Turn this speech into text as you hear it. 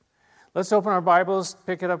Let's open our Bibles,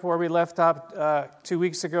 pick it up where we left up 2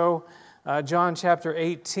 weeks ago, John chapter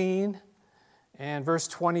 18 and verse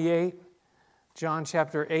 28. John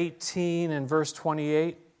chapter 18 and verse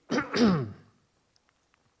 28.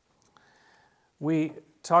 We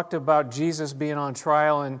talked about Jesus being on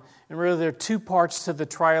trial, and really there are two parts to the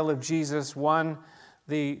trial of Jesus. One,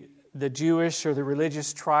 the Jewish or the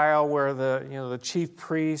religious trial, where the chief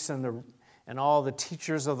priests and all the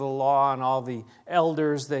teachers of the law and all the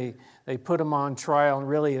elders, they put him on trial. And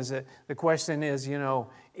really, the question is,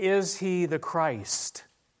 is he the Christ?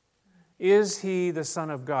 Is he the Son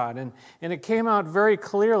of God? And it came out very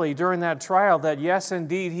clearly during that trial that yes,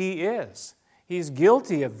 indeed, he is. He's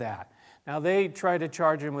guilty of that. Now, they tried to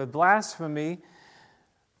charge him with blasphemy,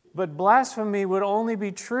 but blasphemy would only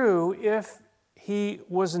be true if he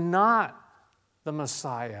was not the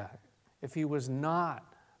Messiah, if he was not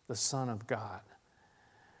the Son of God.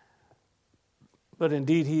 But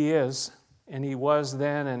indeed he is, and he was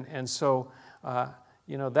then, and so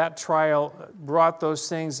that trial brought those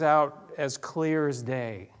things out as clear as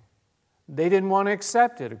day. They didn't want to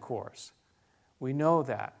accept it, of course. We know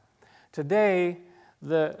that. Today,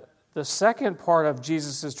 the second part of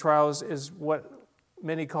Jesus' trials is what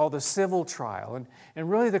many call the civil trial.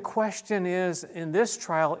 And really the question is, in this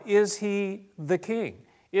trial, is he the king?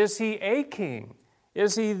 Is he a king?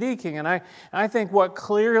 Is he the king? And I think what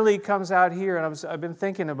clearly comes out here, and I've been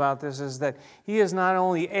thinking about this, is that he is not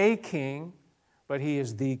only a king, but he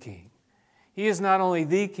is the king. He is not only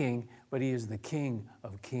the king, but he is the King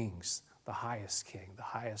of kings, the highest king, the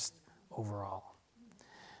highest overall.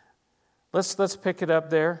 Let's pick it up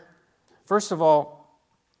there. First of all,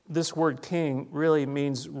 this word king really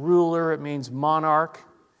means ruler, it means monarch,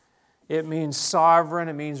 it means sovereign,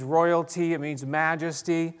 it means royalty, it means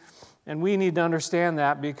majesty. And we need to understand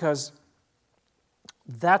that because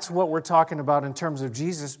that's what we're talking about in terms of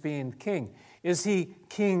Jesus being king. Is he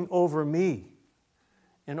king over me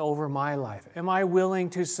and over my life? Am I willing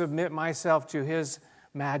to submit myself to his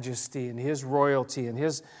majesty and his royalty and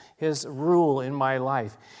his rule in my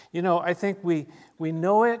life? I think we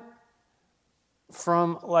know it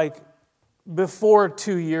from before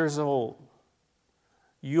 2 years old.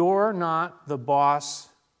 You're not the boss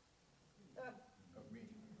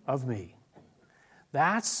of me.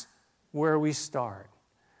 That's where we start.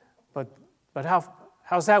 But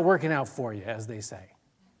how's that working out for you, as they say?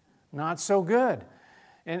 Not so good.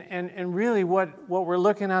 And really what we're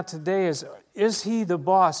looking at today is he the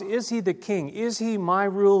boss? Is he the king? Is he my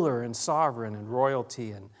ruler and sovereign and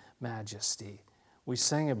royalty and majesty? We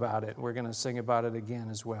sing about it. We're going to sing about it again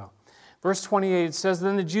as well. Verse 28 says,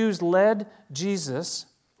 Then the Jews led Jesus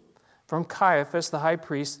from Caiaphas, the high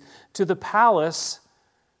priest, to the palace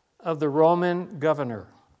of the Roman governor.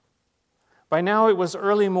 By now it was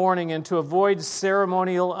early morning, and to avoid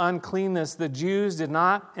ceremonial uncleanness, the Jews did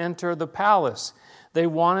not enter the palace. They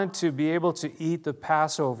wanted to be able to eat the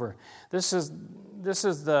Passover. This is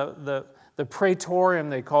the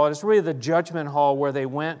praetorium, they call it. It's really the judgment hall where they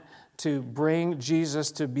went to bring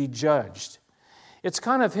Jesus to be judged. It's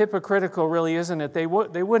kind of hypocritical, really, isn't it? They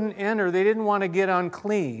wouldn't enter. They didn't want to get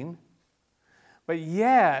unclean, but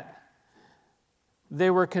yet they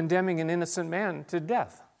were condemning an innocent man to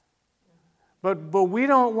death. But we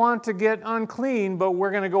don't want to get unclean, but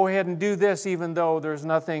we're going to go ahead and do this even though there's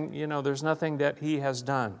nothing that he has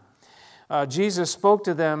done. Jesus spoke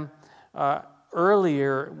to them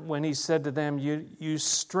earlier when he said to them, you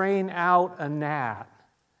strain out a gnat,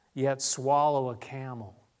 yet swallow a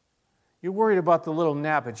camel. You're worried about the little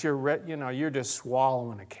gnat, but you're just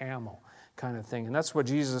swallowing a camel kind of thing. And that's what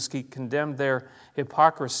Jesus condemned their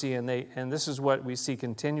hypocrisy, and this is what we see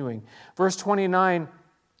continuing. Verse 29,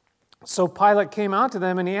 So Pilate came out to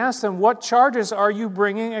them and he asked them, What charges are you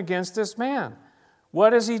bringing against this man?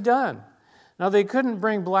 What has he done? Now they couldn't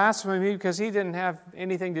bring blasphemy because he didn't have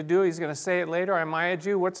anything to do. He's going to say it later. Am I a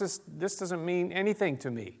Jew? What's this? This doesn't mean anything to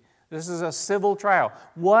me. This is a civil trial.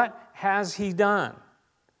 What has he done?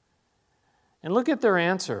 And look at their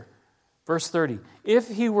answer. Verse 30. If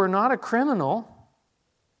he were not a criminal,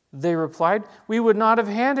 they replied, we would not have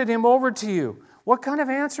handed him over to you. What kind of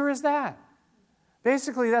answer is that?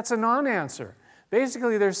 Basically, that's a non-answer.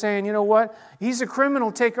 Basically, they're saying, you know what? He's a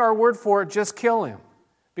criminal. Take our word for it. Just kill him.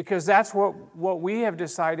 Because that's what we have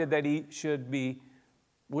decided that he should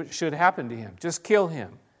happen to him. Just kill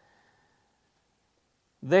him.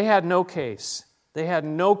 They had no case. They had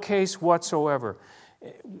no case whatsoever.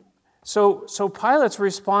 So Pilate's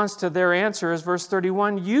response to their answer is verse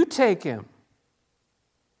 31, you take him.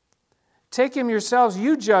 Take him yourselves.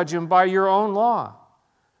 You judge him by your own law.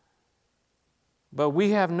 But we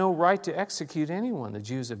have no right to execute anyone, the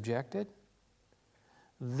Jews objected.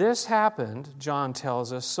 This happened, John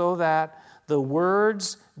tells us, so that the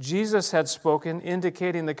words Jesus had spoken,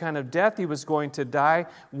 indicating the kind of death he was going to die,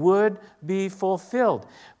 would be fulfilled.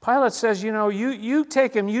 Pilate says, you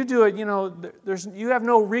take him, you do it, you have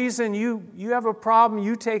no reason, you have a problem,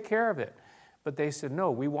 you take care of it. But they said,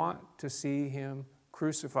 no, we want to see him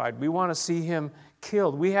crucified. We want to see him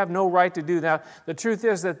killed. We have no right to do that. The truth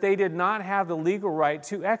is that they did not have the legal right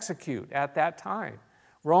to execute at that time.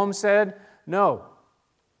 Rome said, no,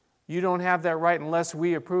 you don't have that right unless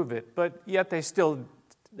we approve it. But yet they still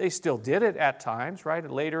did it at times, right?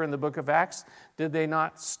 Later in the book of Acts, did they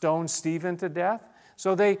not stone Stephen to death?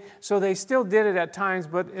 So they still did it at times,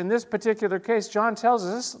 but in this particular case, John tells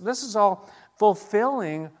us this is all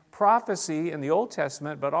fulfilling prophecy in the Old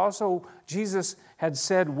Testament, but also Jesus had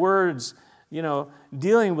said words,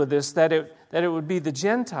 dealing with this, that it would be the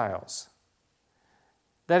Gentiles,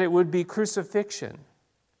 that it would be crucifixion.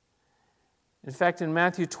 In fact, in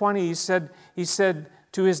Matthew 20, he said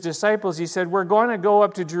to his disciples, he said, we're going to go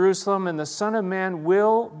up to Jerusalem, and the Son of Man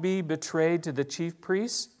will be betrayed to the chief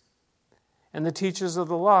priests and the teachers of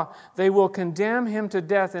the law. They will condemn him to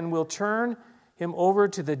death and will turn him over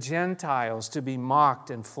to the Gentiles to be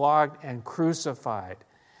mocked and flogged and crucified.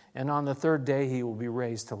 And on the third day, he will be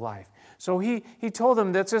raised to life. So he told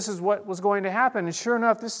them that this is what was going to happen. And sure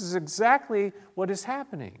enough, this is exactly what is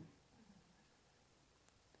happening.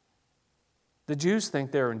 The Jews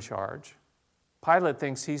think they're in charge. Pilate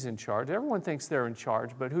thinks he's in charge. Everyone thinks they're in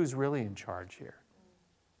charge, but who's really in charge here?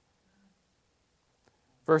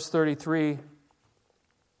 Verse 33,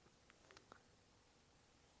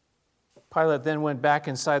 Pilate then went back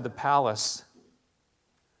inside the palace,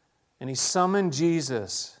 and he summoned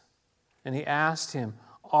Jesus, and he asked him,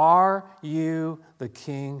 are you the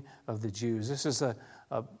King of the Jews? This is a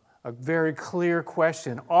very clear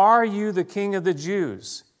question. Are you the King of the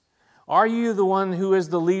Jews? Are you the one who is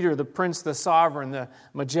the leader, the prince, the sovereign, the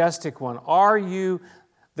majestic one? Are you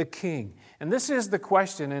the king? And this is the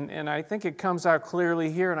question, and I think it comes out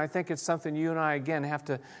clearly here, and I think it's something you and I, again, have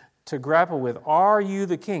to grapple with. Are you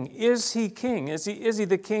the king? Is he king? Is he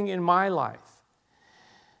the king in my life?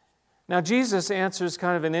 Now, Jesus answers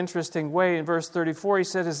kind of an interesting way. In verse 34, he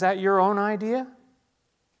said, is that your own idea?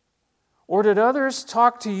 Or did others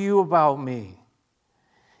talk to you about me?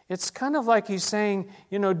 It's kind of like he's saying,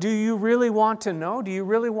 do you really want to know? Do you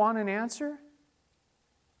really want an answer?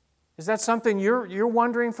 Is that something you're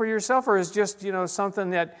wondering for yourself, or is just, something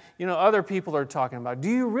that, other people are talking about? Do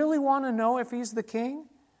you really want to know if he's the king?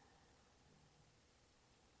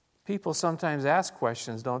 People sometimes ask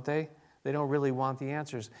questions, don't they? They don't really want the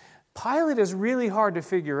answers. Pilate is really hard to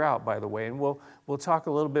figure out, by the way, and we'll talk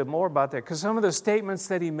a little bit more about that, because some of the statements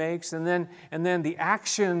that he makes and then the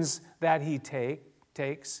actions that he takes,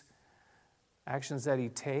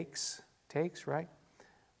 right?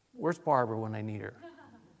 Where's Barbara when I need her?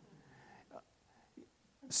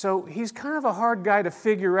 So he's kind of a hard guy to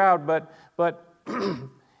figure out, but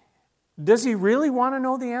does he really want to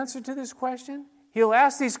know the answer to this question? He'll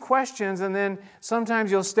ask these questions, and then sometimes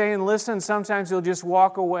he'll stay and listen, sometimes he'll just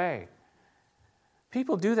walk away.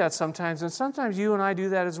 People do that sometimes, and sometimes you and I do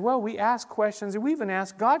that as well. We ask questions, and we even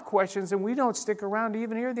ask God questions, and we don't stick around to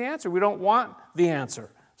even hear the answer. We don't want the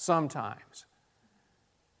answer sometimes.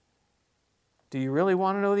 Do you really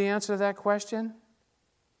want to know the answer to that question?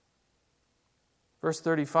 Verse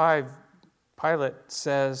 35, Pilate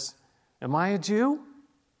says, am I a Jew?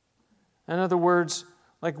 In other words,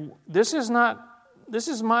 this is not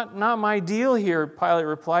my deal here, Pilate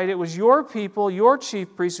replied. It was your people, your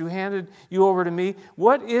chief priests, who handed you over to me.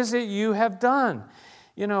 What is it you have done?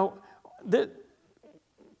 What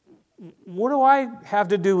do I have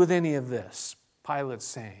to do with any of this? Pilate's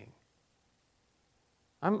saying.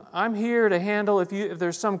 I'm here to handle if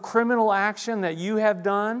there's some criminal action that you have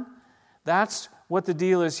done. That's what the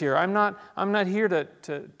deal is here. I'm not here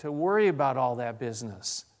to worry about all that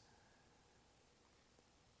business.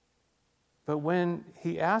 But when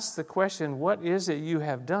he asks the question, what is it you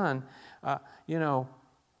have done?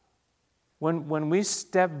 When we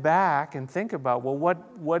step back and think about, well,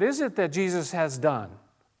 what is it that Jesus has done?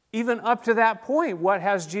 Even up to that point, what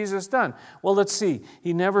has Jesus done? Well, let's see.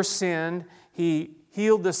 He never sinned. He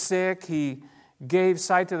healed the sick. He gave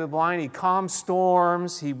sight to the blind. He calmed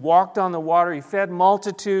storms. He walked on the water. He fed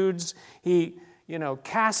multitudes. He,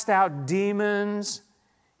 cast out demons.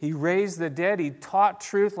 He raised the dead. He taught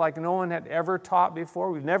truth like no one had ever taught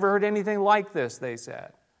before. We've never heard anything like this, they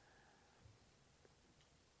said.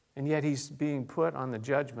 And yet he's being put on the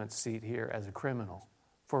judgment seat here as a criminal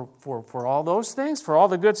for all those things, for all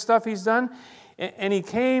the good stuff he's done. And he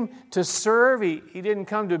came to serve. He didn't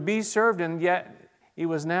come to be served, and yet he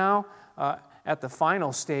was now at the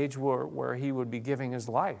final stage where he would be giving his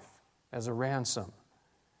life as a ransom.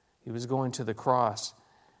 He was going to the cross.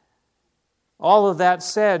 All of that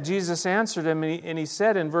said, Jesus answered him, and he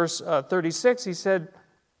said in verse 36, he said,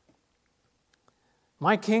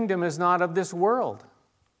 "My kingdom is not of this world.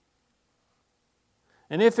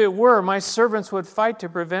 And if it were, my servants would fight to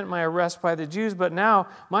prevent my arrest by the Jews, but now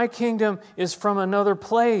my kingdom is from another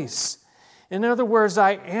place." In other words,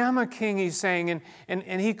 I am a king, he's saying,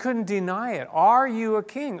 and he couldn't deny it. Are you a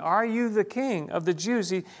king? Are you the king of the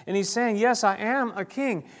Jews? And he's saying, yes, I am a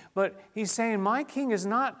king, but he's saying, my king is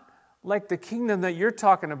not like the kingdom that you're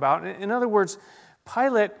talking about. In other words,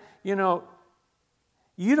 Pilate, you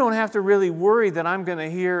don't have to really worry that I'm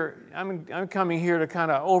coming here to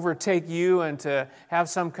kind of overtake you and to have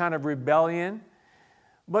some kind of rebellion.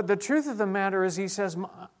 But the truth of the matter is, he says,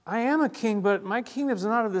 I am a king, but my kingdom is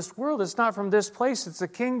not of this world. It's not from this place. It's a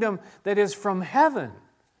kingdom that is from heaven.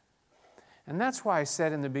 And that's why I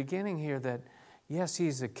said in the beginning here that, yes,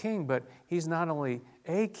 he's a king, but he's not only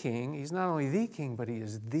a king, he's not only the king, but he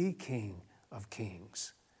is the King of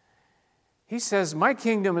kings. He says, my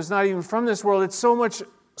kingdom is not even from this world. It's so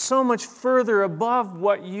much further above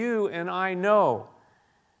what you and I know.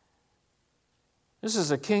 This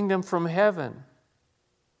is a kingdom from heaven.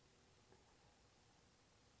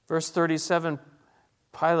 Verse 37,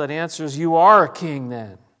 Pilate answers, "You are a king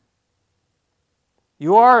then.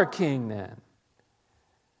 You are a king then."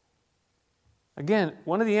 Again,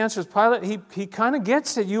 one of the answers, Pilate, he kind of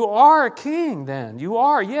gets it. You are a king then. You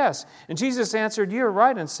are, yes. And Jesus answered, "You're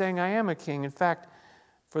right in saying I am a king. In fact,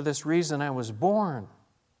 for this reason I was born.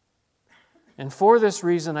 And for this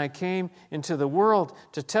reason I came into the world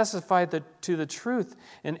to testify to the truth.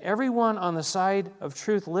 And everyone on the side of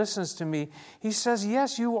truth listens to me." He says,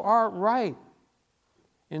 yes, you are right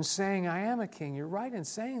in saying I am a king. You're right in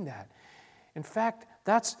saying that. In fact,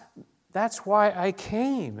 that's why I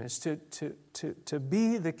came, is to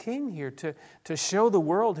be the king here, to show the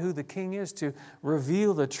world who the king is, to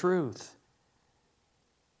reveal the truth.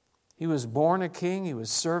 He was born a king. He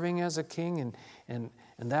was serving as a king, and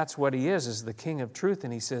that's what he is the king of truth.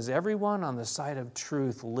 And he says, everyone on the side of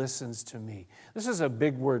truth listens to me. This is a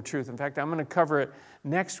big word, truth. In fact, I'm going to cover it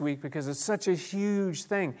next week because it's such a huge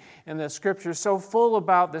thing. And the Scripture is so full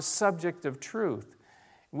about the subject of truth.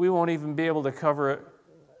 We won't even be able to cover it,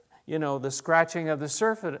 the scratching of the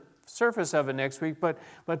surface of it next week.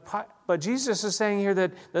 But Jesus is saying here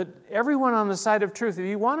that everyone on the side of truth, if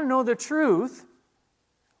you want to know the truth,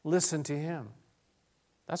 listen to him.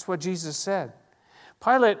 That's what Jesus said.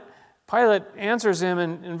 Pilate answers him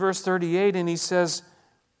in verse 38, and he says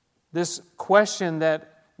this question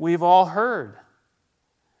that we've all heard.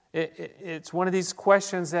 It's one of these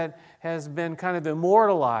questions that has been kind of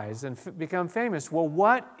immortalized and become famous. Well,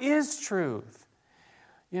 what is truth?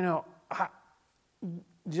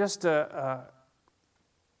 Just a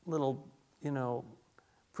little,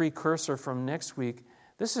 precursor from next week.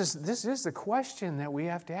 This is the question that we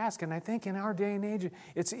have to ask, and I think in our day and age,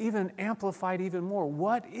 it's even amplified even more.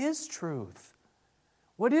 What is truth?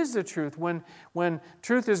 What is the truth? When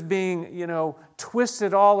truth is being,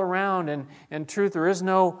 twisted all around, and truth, there is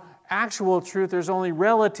no actual truth, there's only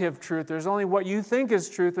relative truth, there's only what you think is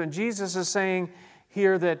truth, and Jesus is saying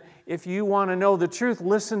here that if you want to know the truth,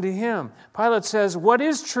 listen to him. Pilate says, what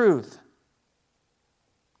is truth?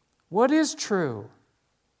 What is true?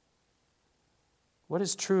 What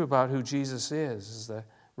is true about who Jesus is the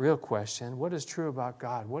real question. What is true about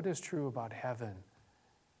God? What is true about heaven?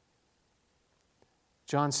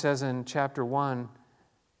 John says in chapter 1,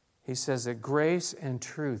 he says that grace and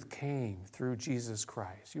truth came through Jesus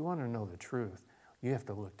Christ. You want to know the truth, you have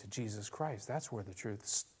to look to Jesus Christ. That's where the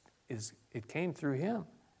truth is. It came through him.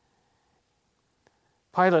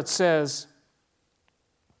 Pilate says,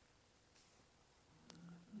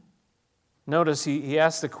 notice he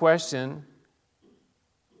asked the question,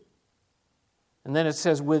 and then it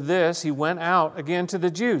says, with this, he went out again to the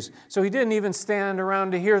Jews. So he didn't even stand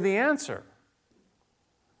around to hear the answer.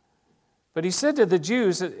 But he said to the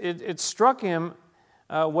Jews, it struck him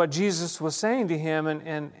what Jesus was saying to him,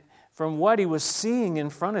 and from what he was seeing in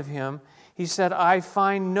front of him, he said, I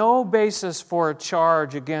find no basis for a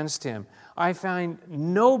charge against him. I find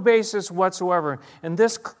no basis whatsoever. And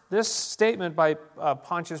this statement by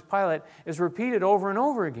Pontius Pilate is repeated over and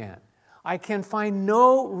over again. I can find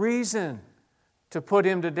no reason to put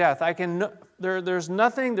him to death. There's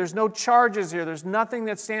nothing, there's no charges here. There's nothing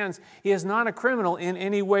that stands. He is not a criminal in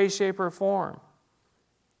any way, shape, or form.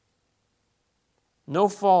 No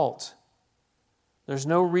fault. There's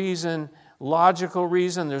no reason, logical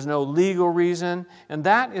reason. There's no legal reason. And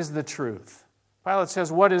that is the truth. Pilate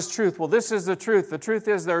says, what is truth? Well, this is the truth. The truth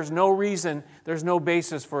is there's no reason, there's no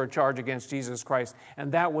basis for a charge against Jesus Christ.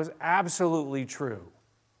 And that was absolutely true.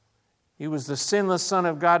 He was the sinless Son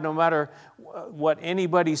of God. No matter what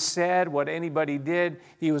anybody said, what anybody did,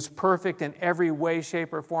 he was perfect in every way,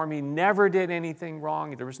 shape, or form. He never did anything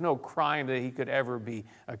wrong. There was no crime that he could ever be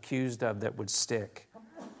accused of that would stick.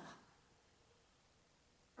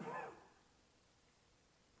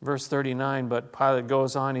 Verse 39, but Pilate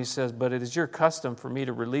goes on, he says, but it is your custom for me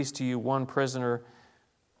to release to you one prisoner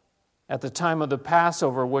at the time of the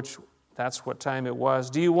Passover, which that's what time it was.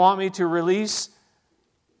 Do you want me to release?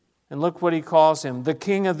 And look what he calls him, the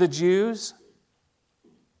King of the Jews.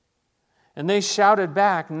 And they shouted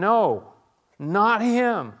back, no, not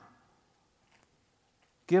him.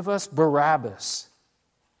 Give us Barabbas.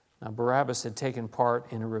 Now, Barabbas had taken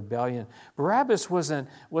part in a rebellion. Barabbas was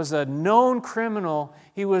a known criminal.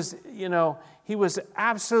 He was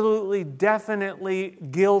absolutely, definitely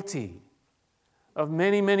guilty of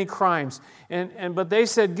many, many crimes. But they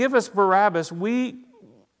said, give us Barabbas. We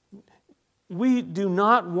do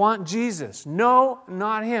not want Jesus. No,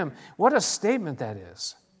 not him. What a statement that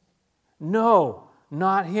is. No,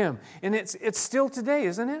 not him. And it's still today,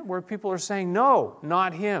 isn't it? Where people are saying, no,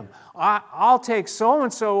 not him. I'll take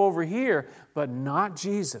so-and-so over here, but not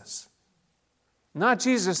Jesus. Not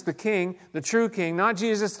Jesus the King, the true King. Not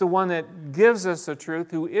Jesus the one that gives us the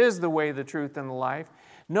truth, who is the way, the truth, and the life.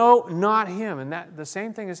 No, not him. And the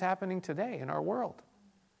same thing is happening today in our world.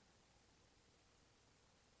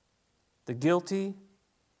 The guilty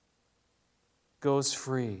goes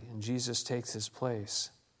free, and Jesus takes his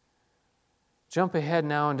place. Jump ahead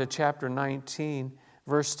now into chapter 19,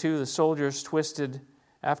 verse 2. The soldiers twisted,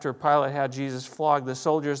 after Pilate had Jesus flogged, the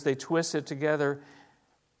soldiers, they twisted together,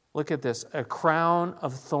 look at this, a crown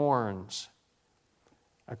of thorns.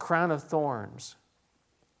 A crown of thorns.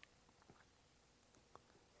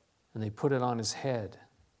 And they put it on his head.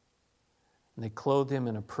 And they clothed him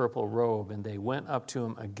in a purple robe, and they went up to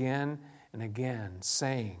him again and again,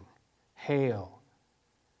 saying, Hail,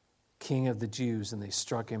 King of the Jews, and they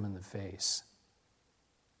struck him in the face.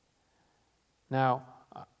 Now,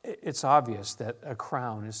 it's obvious that a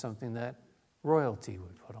crown is something that royalty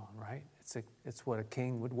would put on, right? It's what a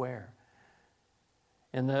king would wear.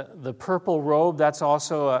 And the purple robe, that's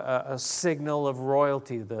also a signal of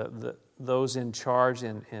royalty. Those in charge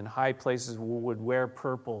in high places would wear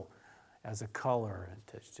purple as a color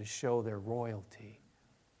and to show their royalty.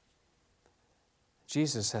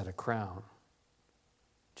 Jesus had a crown.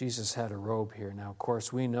 Jesus had a robe here. Now, of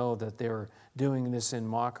course, we know that they were doing this in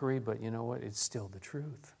mockery, but you know what? It's still the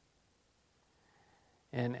truth.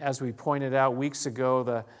 And as we pointed out weeks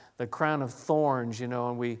ago, the crown of thorns,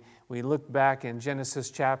 and we look back in Genesis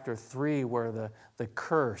chapter 3 where the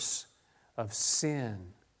curse of sin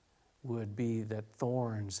would be that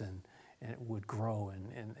thorns and it would grow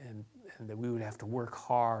and that we would have to work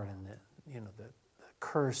hard and the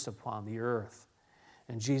curse upon the earth.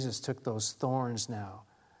 And Jesus took those thorns now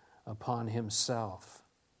upon himself.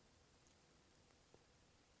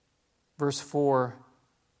 Verse 4,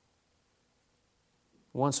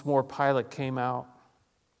 once more Pilate came out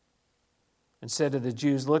and said to the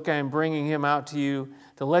Jews, Look, I am bringing him out to you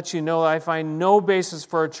to let you know that I find no basis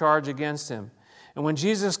for a charge against him. And when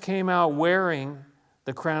Jesus came out wearing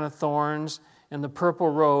the crown of thorns and the purple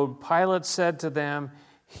robe, Pilate said to them,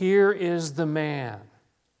 Here is the man.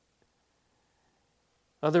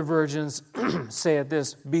 Other versions say it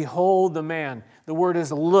this, Behold the man. The word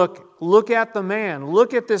is look. Look at the man.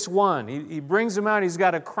 Look at this one. He brings him out. He's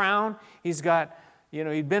got a crown. He's got,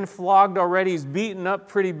 he'd been flogged already. He's beaten up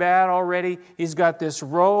pretty bad already. He's got this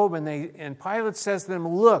robe. And Pilate says to them,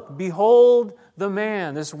 Look, behold the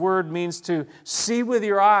man. This word means to see with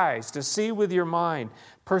your eyes, to see with your mind,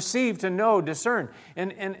 perceive, to know, discern.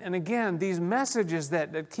 And again, these messages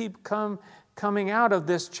that keep coming out of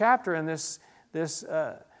this chapter and this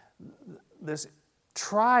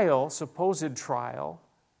trial, supposed trial.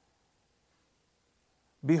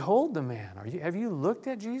 Behold the man. Have you looked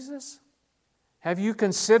at Jesus? Have you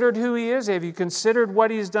considered who he is? Have you considered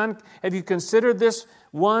what he's done? Have you considered this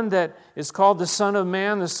one that is called the Son of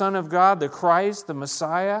Man, the Son of God, the Christ, the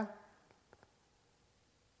Messiah?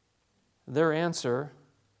 Their answer,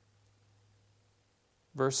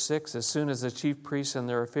 verse 6, as soon as the chief priests and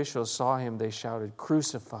their officials saw him, they shouted,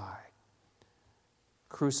 Crucify!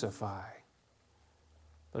 Crucify.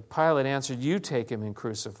 But Pilate answered, You take him and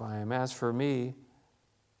crucify him. As for me,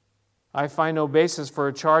 I find no basis for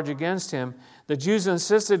a charge against him. The Jews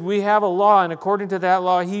insisted, We have a law, and according to that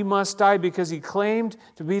law, he must die because he claimed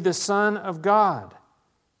to be the Son of God.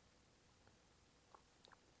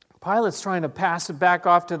 Pilate's trying to pass it back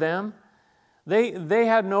off to them. They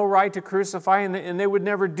had no right to crucify, and they would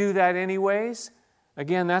never do that anyways.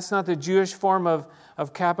 Again, that's not the Jewish form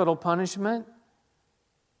of capital punishment.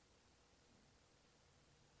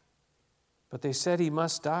 But they said he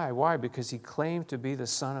must die. Why? Because he claimed to be the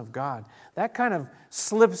Son of God. That kind of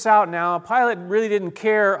slips out now. Pilate really didn't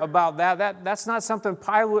care about that. That's not something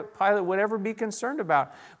Pilate would ever be concerned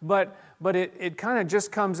about. But it kind of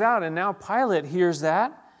just comes out, and now Pilate hears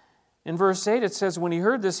that. In verse 8 it says, when he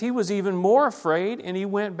heard this, he was even more afraid, and he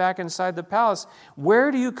went back inside the palace.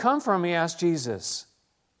 Where do you come from? He asked Jesus.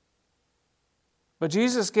 But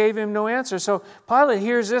Jesus gave him no answer. So Pilate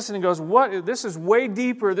hears this and he goes, "What? This is way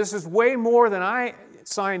deeper. This is way more than I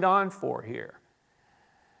signed on for here.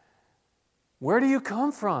 Where do you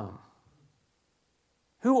come from?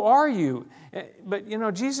 Who are you?" But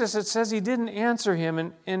Jesus, it says he didn't answer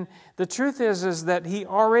him. And the truth is that he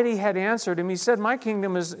already had answered him. He said, "My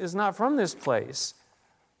kingdom is not from this place.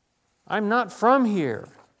 I'm not from here."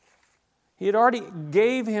 He had already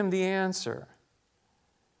gave him the answer.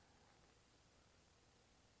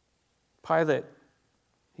 Pilate,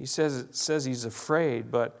 he says he's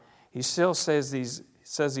afraid, but he still says he's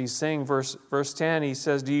saying, verse 10, he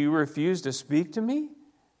says, "Do you refuse to speak to me?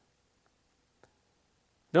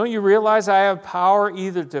 Don't you realize I have power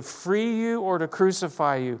either to free you or to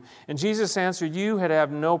crucify you?" And Jesus answered, "You had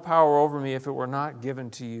have no power over me if it were not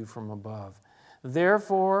given to you from above.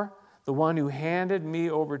 Therefore, the one who handed me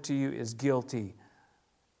over to you is guilty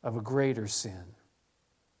of a greater sin."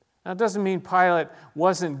 Now, it doesn't mean Pilate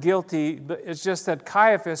wasn't guilty, but it's just that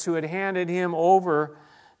Caiaphas, who had handed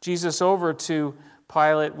Jesus over to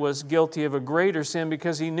Pilate, was guilty of a greater sin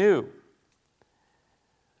because he knew.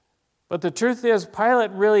 But the truth is,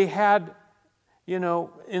 Pilate really had,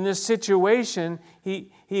 in this situation,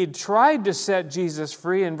 he had tried to set Jesus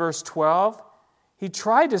free in verse 12. He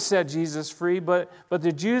tried to set Jesus free, but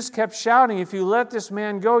the Jews kept shouting, "If you let this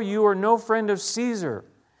man go, you are no friend of Caesar.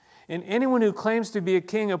 And anyone who claims to be a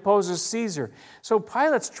king opposes Caesar." So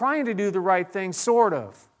Pilate's trying to do the right thing, sort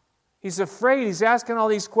of. He's afraid. He's asking all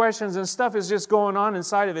these questions, and stuff is just going on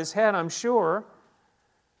inside of his head, I'm sure.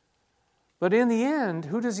 But in the end,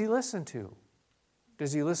 who does he listen to?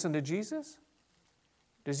 Does he listen to Jesus?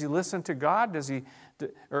 Does he listen to God?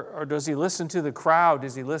 Or does he listen to the crowd?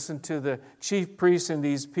 Does he listen to the chief priests and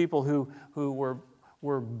these people who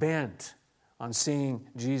were bent on seeing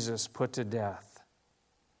Jesus put to death?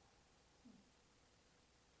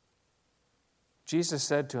 Jesus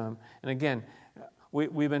said to him, and again,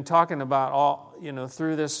 we've been talking about all,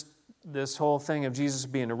 through this whole thing of Jesus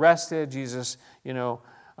being arrested, Jesus,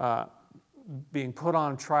 being put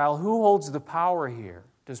on trial. Who holds the power here?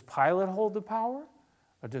 Does Pilate hold the power,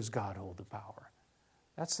 or does God hold the power?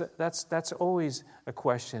 That's always a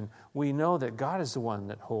question. We know that God is the one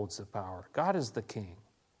that holds the power. God is the king.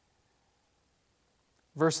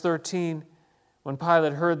 Verse 13, when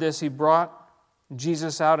Pilate heard this, he brought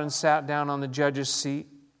Jesus out and sat down on the judge's seat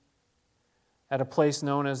at a place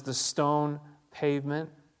known as the Stone Pavement,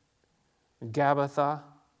 Gabbatha.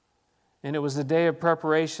 And it was the day of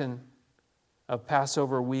preparation of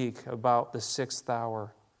Passover week, about the 6th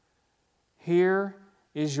hour. "Here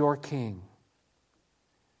is your king."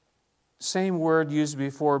 Same word used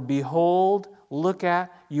before. "Behold, look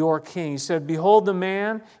at your king." He said, "Behold the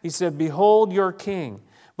man." He said, "Behold your king."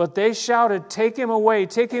 But they shouted, take him away,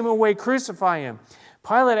 crucify him."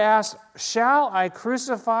 Pilate asked, "Shall I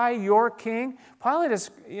crucify your king?" Pilate is,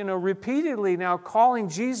 repeatedly now calling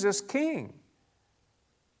Jesus king.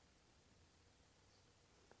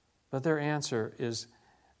 But their answer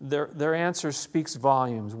speaks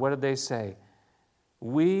volumes. What did they say?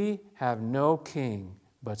 "We have no king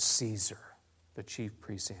but Caesar," the chief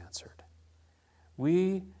priests answered.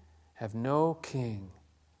 "We have no king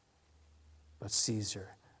but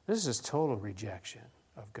Caesar." This is total rejection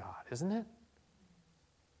of God, isn't it?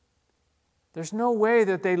 There's no way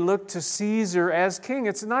that they looked to Caesar as king.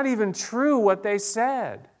 It's not even true what they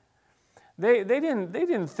said. They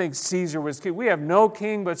didn't think Caesar was king. "We have no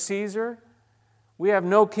king but Caesar. We have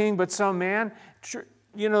no king but some man."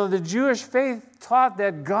 The Jewish faith taught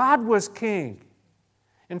that God was king.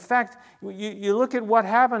 In fact, you look at what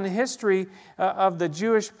happened in history of the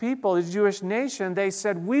Jewish people, the Jewish nation. They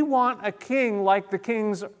said, "We want a king like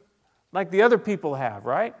the other people have,"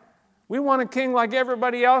 right? "We want a king like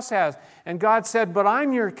everybody else has." And God said, "But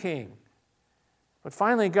I'm your king." But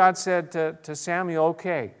finally God said to Samuel,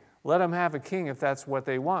 "Okay, let them have a king if that's what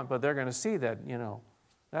they want, but they're going to see that,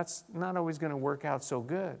 that's not always going to work out so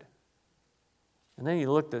good." And then you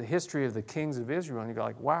look at the history of the kings of Israel and you go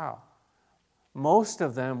like, wow, most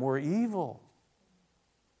of them were evil.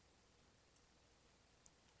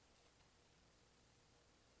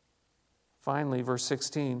 Finally, verse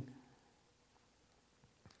 16,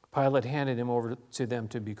 Pilate handed him over to them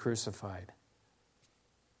to be crucified.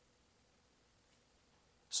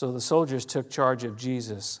 So the soldiers took charge of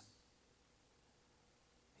Jesus.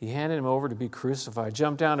 He handed him over to be crucified.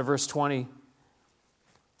 Jump down to verse 20,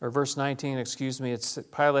 or verse 19, excuse me. It's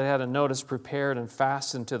Pilate had a notice prepared and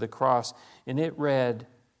fastened to the cross, and it read,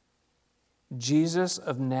 Jesus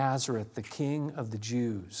of Nazareth, the King of the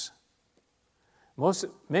Jews.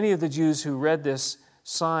 Many of the Jews who read this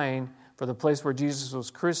sign for the place where Jesus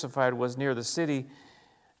was crucified was near the city,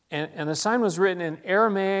 and the sign was written in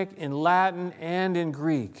Aramaic, in Latin, and in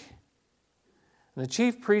Greek. And the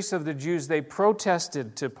chief priests of the Jews, they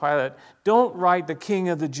protested to Pilate, don't write the King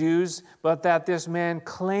of the Jews, but that this man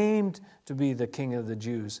claimed to be the King of the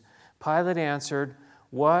Jews. Pilate answered,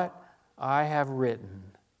 what I have written.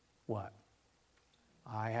 What?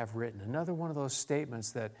 I have written. Another one of those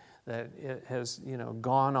statements that it has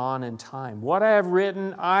gone on in time. What I have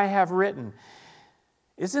written, I have written.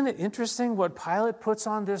 Isn't it interesting what Pilate puts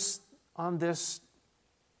on this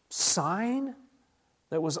sign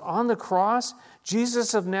that was on the cross?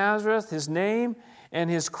 Jesus of Nazareth, his name and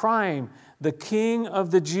his crime, the King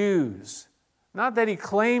of the Jews. Not that he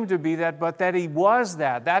claimed to be that, but that he was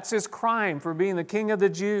that. That's his crime for being the King of the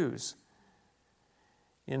Jews.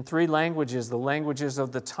 In 3 languages, the languages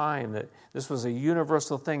of the time, that this was a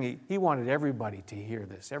universal thing. He wanted everybody to hear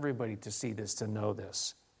this, everybody to see this, to know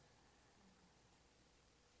this.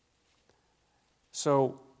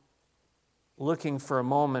 So, looking for a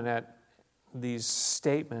moment at these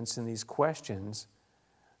statements and these questions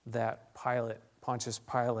that Pontius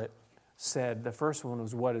Pilate said. The first one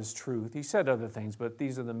was, what is truth? He said other things, but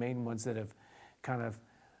these are the main ones that have kind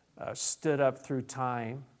of stood up through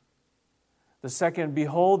time. The second,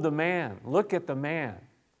 behold the man. Look at the man.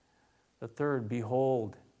 The third,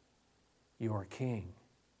 behold your king.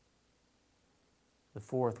 The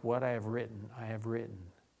fourth, what I have written, I have written.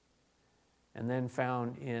 And then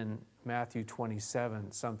found in Matthew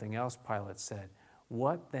 27, something else Pilate said.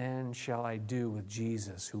 What then shall I do with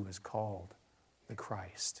Jesus who is called the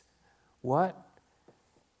Christ? What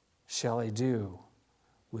shall I do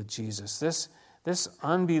with Jesus? This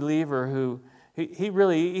unbeliever who, he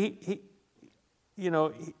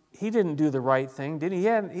didn't do the right thing, did he?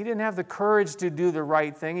 He didn't have the courage to do the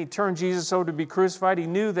right thing. He turned Jesus over to be crucified. He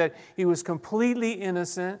knew that he was completely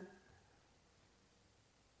innocent.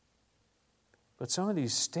 But some of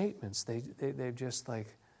these statements, they've just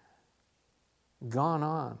gone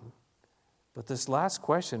on. But this last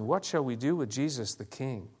question, what shall we do with Jesus the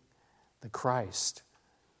King, the Christ?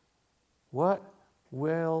 What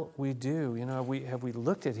will we do? Have we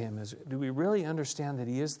looked at him? Do we really understand that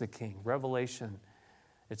he is the King? Revelation,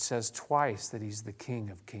 it says twice that he's the King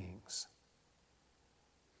of Kings.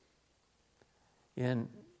 In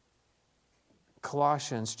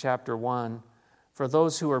Colossians chapter 1, for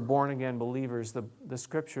those who are born-again believers, the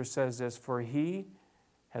Scripture says this, for he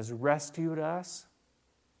has rescued us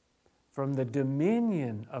from the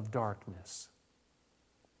dominion of darkness.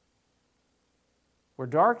 Where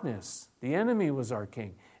darkness, the enemy, was our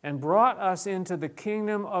king, and brought us into the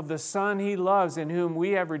kingdom of the Son he loves, in whom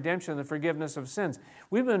we have redemption, the forgiveness of sins.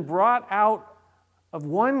 We've been brought out of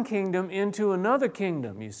one kingdom into another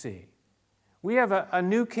kingdom, you see. We have a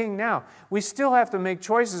new king now. We still have to make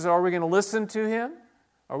choices. Are we going to listen to him?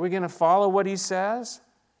 Are we going to follow what he says?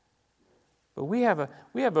 But we have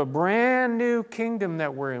a brand new kingdom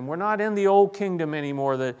that we're in. We're not in the old kingdom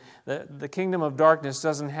anymore. The kingdom of darkness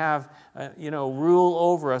doesn't have rule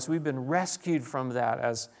over us. We've been rescued from that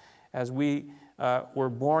as we were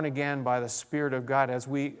born again by the Spirit of God, as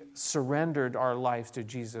we surrendered our lives to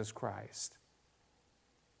Jesus Christ.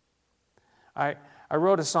 I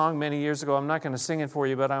wrote a song many years ago. I'm not going to sing it for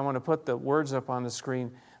you, but I want to put the words up on the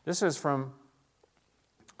screen. This is from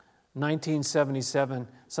 1977.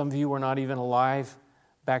 Some of you were not even alive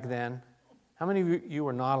back then. How many of you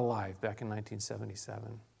were not alive back in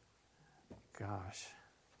 1977? Gosh.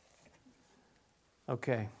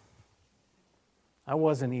 Okay. I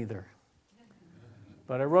wasn't either.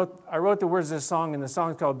 But I wrote the words of this song, and the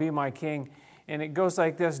song's called Be My King. And it goes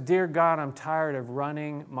like this: Dear God, I'm tired of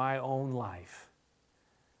running my own life.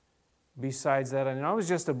 Besides that, and I was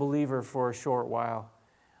just a believer for a short while.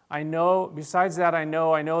 Besides that, I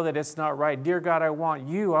know that it's not right. Dear God, I want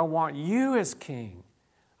you as King.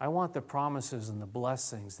 I want the promises and the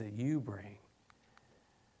blessings that you bring.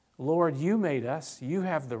 Lord, you made us. You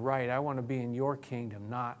have the right. I want to be in your kingdom,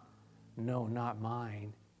 not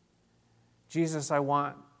mine. Jesus, I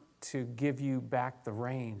want to give you back the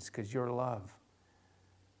reins, because your love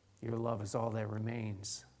is all that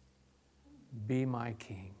remains. Be my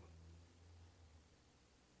King.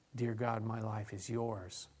 Dear God, my life is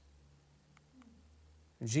yours.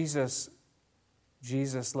 Jesus,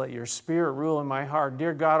 let your Spirit rule in my heart.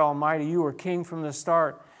 Dear God Almighty, you were King from the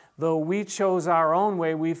start. Though we chose our own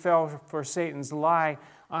way, we fell for Satan's lie.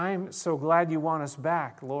 I'm so glad you want us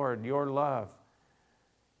back, Lord. Your love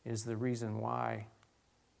is the reason why.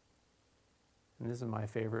 And this is my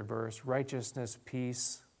favorite verse. Righteousness,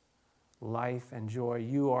 peace, life, and joy.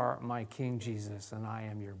 You are my King, Jesus, and I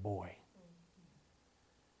am your boy.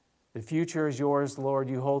 The future is yours, Lord.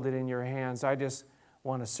 You hold it in your hands. I just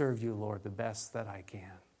want to serve you, Lord, the best that I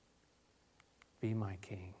can. Be my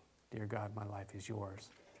King. Dear God, my life is yours.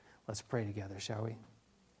 Let's pray together, shall we?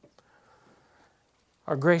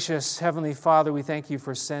 Our gracious Heavenly Father, we thank you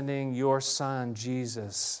for sending your Son,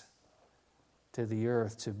 Jesus, to the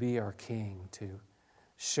earth to be our King, to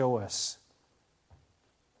show us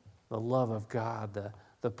the love of God,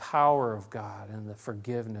 the power of God, and the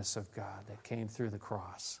forgiveness of God that came through the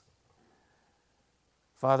cross.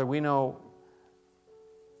 Father, we know,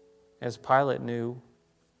 as Pilate knew,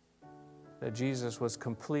 that Jesus was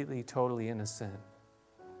completely, totally innocent.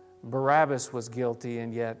 Barabbas was guilty,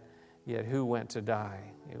 and yet who went to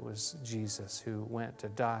die? It was Jesus who went to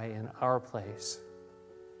die in our place.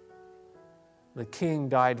 The King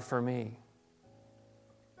died for me.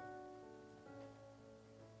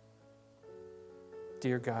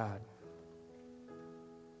 Dear God,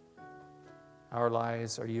 our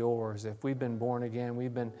lives are yours. If we've been born again,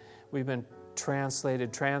 we've been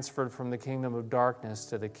transferred from the kingdom of darkness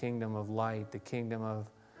to the kingdom of light, the kingdom of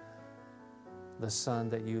the Son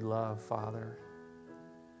that you love, Father.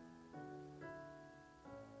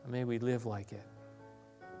 May we live like it.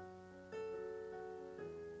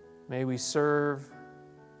 May we serve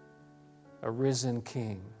a risen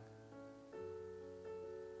King.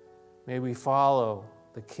 May we follow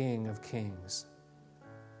the King of Kings,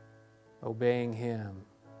 obeying Him,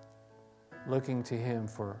 looking to Him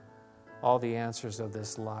for all the answers of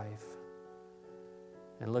this life,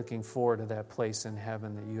 and looking forward to that place in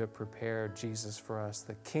heaven that you have prepared, Jesus, for us.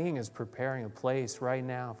 The King is preparing a place right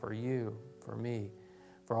now for you, for me,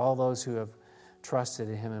 for all those who have trusted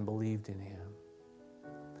in Him and believed in Him.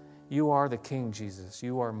 You are the King, Jesus.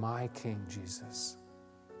 You are my King, Jesus.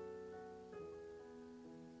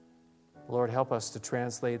 Lord, help us to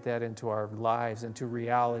translate that into our lives, into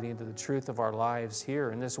reality, into the truth of our lives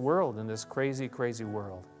here in this world, in this crazy, crazy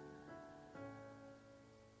world.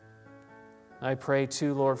 I pray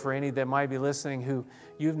too, Lord, for any that might be listening who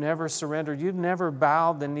you've never surrendered, you've never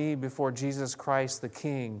bowed the knee before Jesus Christ, the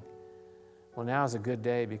King. Well, now is a good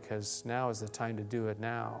day because now is the time to do it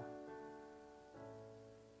now.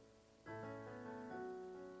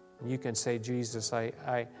 You can say, Jesus,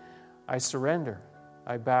 I surrender.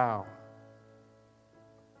 I bow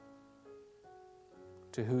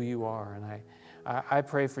to who you are. And I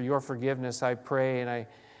pray for your forgiveness. I pray and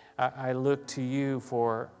I look to you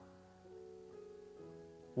for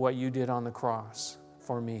what you did on the cross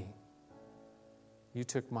for me. You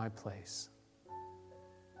took my place.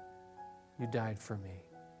 You died for me.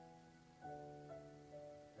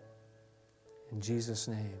 In Jesus'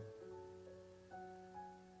 name,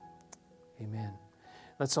 amen.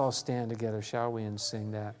 Let's all stand together, shall we, and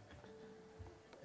sing that.